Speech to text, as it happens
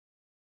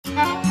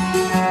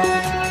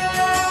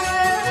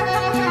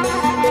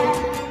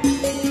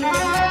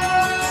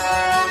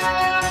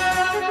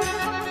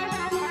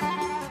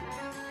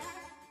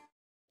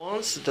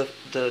Once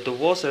the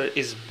water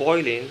is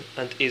boiling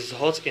and is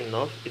hot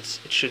enough, it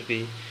should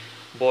be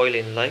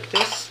boiling like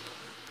this,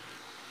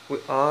 we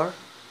are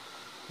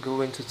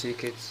going to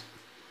take it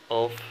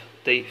off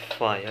the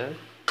fire.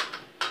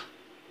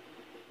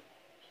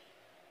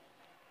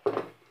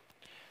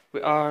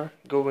 We are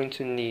going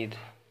to need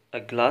a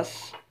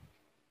glass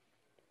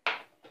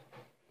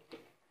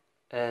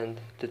and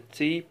the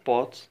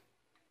teapot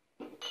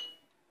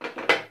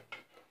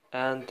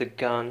and the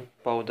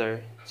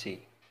gunpowder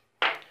tea.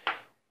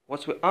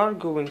 What we are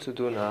going to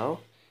do now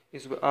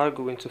is we are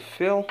going to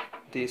fill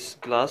this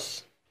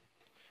glass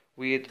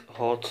with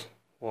hot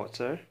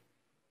water.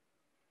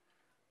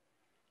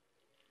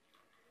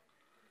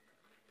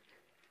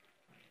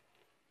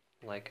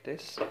 Like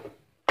this.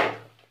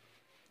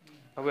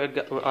 And we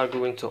are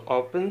going to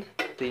open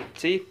the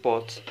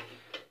teapot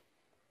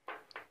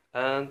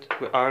and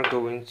we are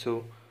going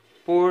to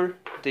pour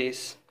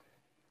this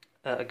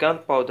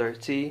gunpowder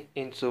tea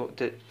into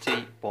the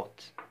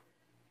teapot.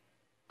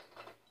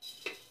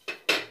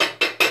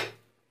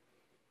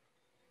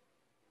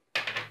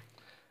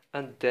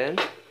 And then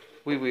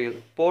we will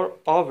pour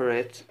over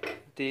it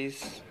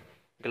this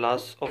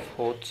glass of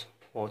hot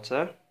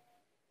water.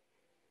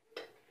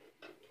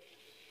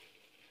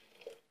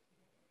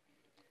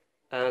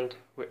 And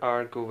we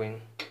are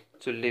going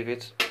to leave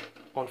it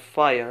on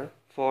fire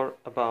for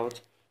about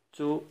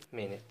 2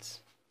 minutes.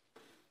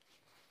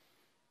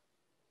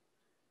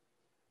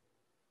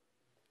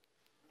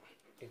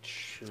 It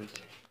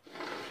should.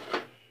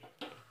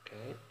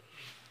 Okay.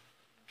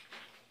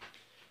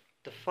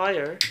 The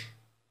fire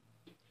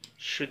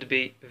should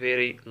be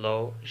very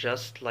low,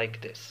 just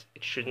like this.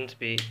 It shouldn't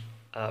be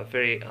a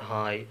very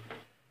high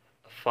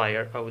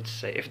fire, I would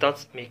say, if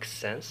that makes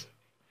sense.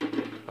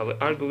 We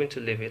are going to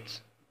leave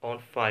it on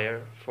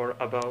fire for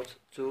about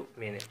 2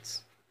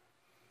 minutes.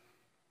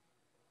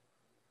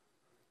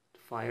 The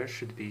fire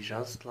should be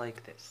just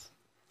like this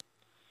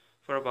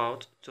for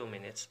about 2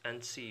 minutes,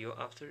 and see you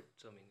after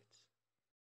 2 minutes.